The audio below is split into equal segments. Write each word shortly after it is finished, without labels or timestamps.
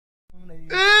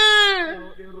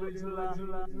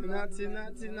Natty.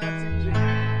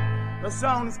 The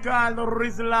song is called the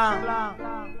Rizla,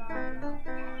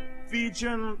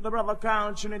 featuring the brother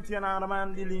Count Trinity and the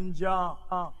man dillinger.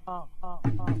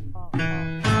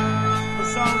 The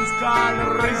song is called the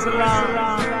Rizla,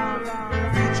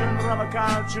 featuring the brother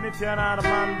Count Trinity and the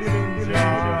man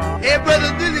dillinger. Hey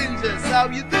brother Dillinger, how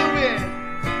you doing?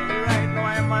 Right now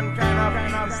I'm on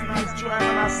kind of sneeze trying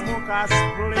and I smoke a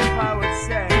spliff, I would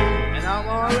say. And I'm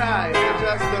alright, I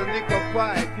just don't lick a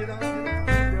pipe, you know.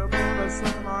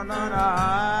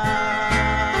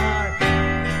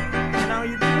 How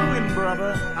you doing,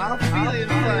 brother? I'm feeling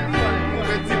fine.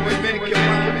 Wait till we make your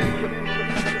mind.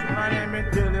 Let me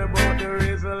tell you about the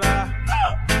rizla.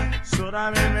 So that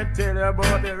let me tell you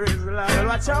about the rizla. Well,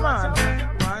 watch your man.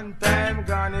 One time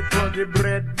gone it was the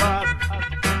bread bag.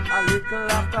 A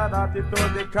little after that it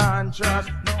was the contrast.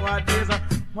 Nowadays,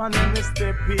 one of me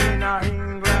step in a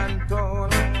England town.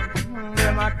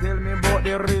 Them a tell me about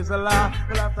the rizla.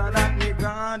 Well, after that me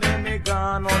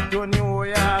gone up to New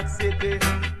York City.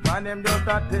 Man, them just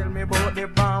a tell me about the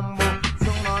bamboo.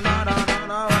 So no.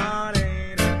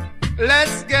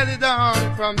 Let's get it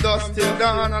on from dusk till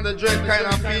dawn. And the dread kind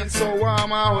of feels so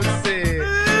warm, I would say.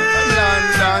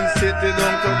 London City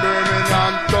down to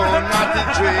Birmingham town. Not the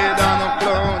dread and a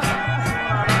clown.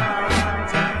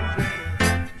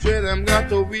 Them got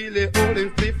to really hold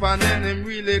him stiff and then him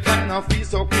really kind of feel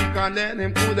so quick and then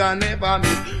him coulda never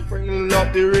miss. Bring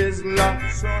up the rizla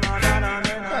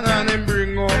and then him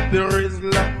bring up the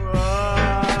rizla.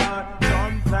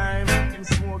 Sometime him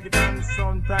smoke it and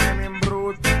sometime him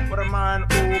bruise. But a man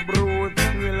who bruise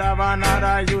will have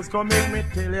another use. Come make me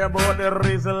tell you about the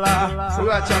rizla. So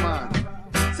watch a man.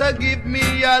 So give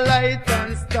me a light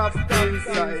and stuff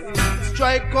inside.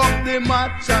 Strike up the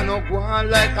match and no go on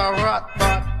like a rat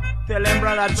bat. Tell him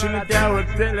brother Trinity, I would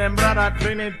tell him brother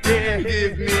Trinity.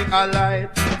 Give me a light.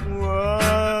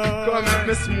 Whoa. Come make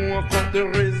me smoke up the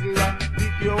rizla.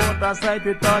 If you want to sight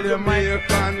with all your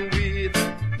Jamaican weed.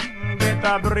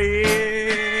 Better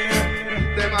breathe.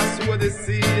 Them a sow the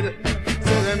seed.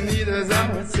 So them needles I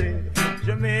would say.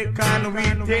 Jamaican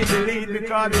weed take the lead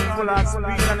because it's full of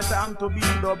speed and it's time to be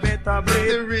the better breed.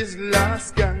 The rizla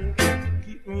skank.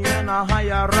 Keep me in a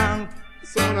higher rank.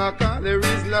 So now call the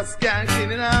rizla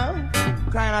skanking now.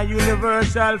 Kinda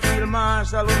universal, feel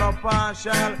martial, no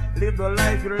partial. Live the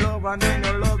life you love and then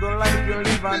you love the life you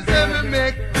live and then then me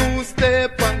make two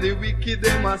step and the wicked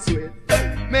them a sweat.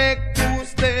 Make two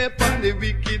step and the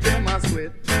wicked them a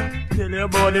sweat. Tell you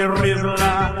about the rizla.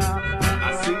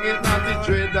 I sing it not the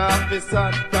dread of the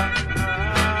Santa.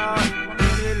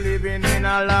 We living in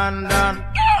a London.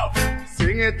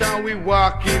 Sing it and we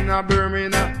walk in a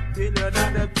Birmingham. Till you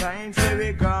that the time say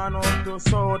we gone up to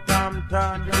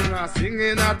Southampton.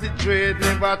 Singing at the trade,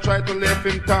 never try to left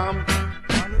him Tom.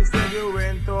 And he said you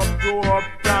went up to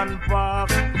Upton Park.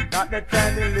 That the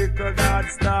time the little dad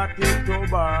started to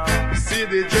bark. See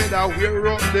the dread that wear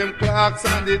up them clocks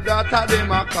and the daughter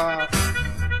them a cough.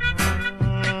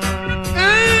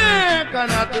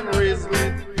 Cannot the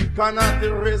rizla, cannot the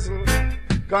rizla,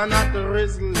 cannot the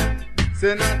rizla,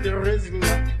 say not the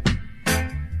rizla.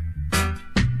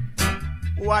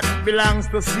 What belongs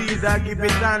to Caesar, give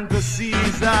it unto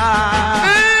Caesar.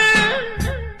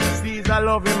 Caesar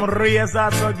love him razor,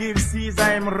 so give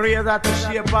Caesar him razor to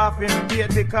shape off him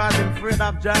beard because him afraid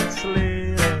of Jack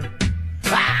Slade.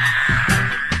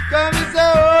 Come he say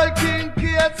old King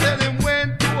Kate tell him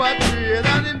went to a trade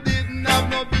and him didn't have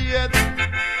no beard.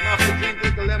 Now to drink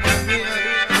little lemonade,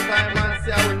 and I man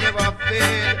say I will never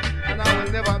fail and I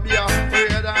will never be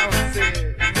afraid, I will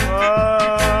say.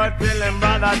 Oh, tell them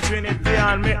brother Trinity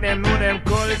and make them know them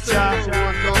culture.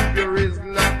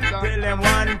 Tell them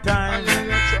one time. And then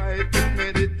you try to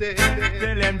meditate.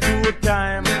 Tell them 2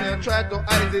 times. Then you try to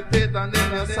hesitate and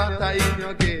then you sat in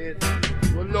your gate.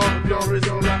 You love your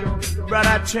rizla.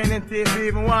 Brother Trinity, if you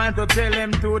even want to tell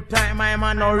them 2 times, my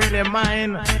man not really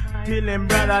mind. Tell them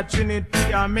brother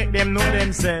Trinity and make them know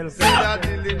themselves. Say that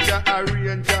dillinger a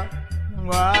ranger.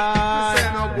 Wow.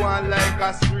 Say no go on like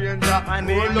a stranger.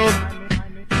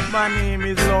 My name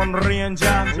is Lone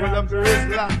Ranger. Roll up the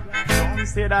rizla. Don't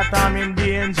say that I'm in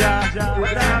danger.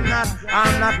 But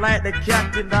I'm not like the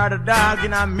captain or the dog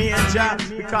in a manger.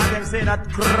 Because them say that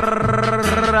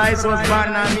Christ was born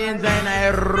in a manger in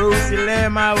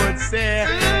Jerusalem, I would say.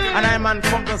 And I man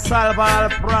come to solve all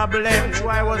problems. So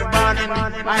I was born in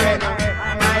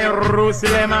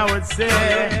Jerusalem, I would say.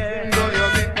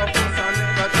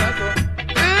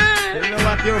 You know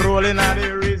what you're rolling at the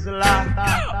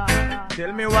rizla.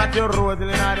 Tell me what you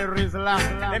rolling on the rizla.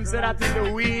 Them say that is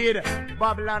the weed.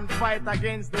 Babylon fight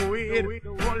against the weed.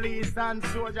 Police and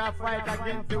soldier fight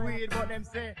against the weed. But them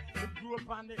say the group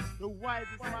and the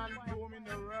wisest man boom in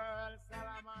the world.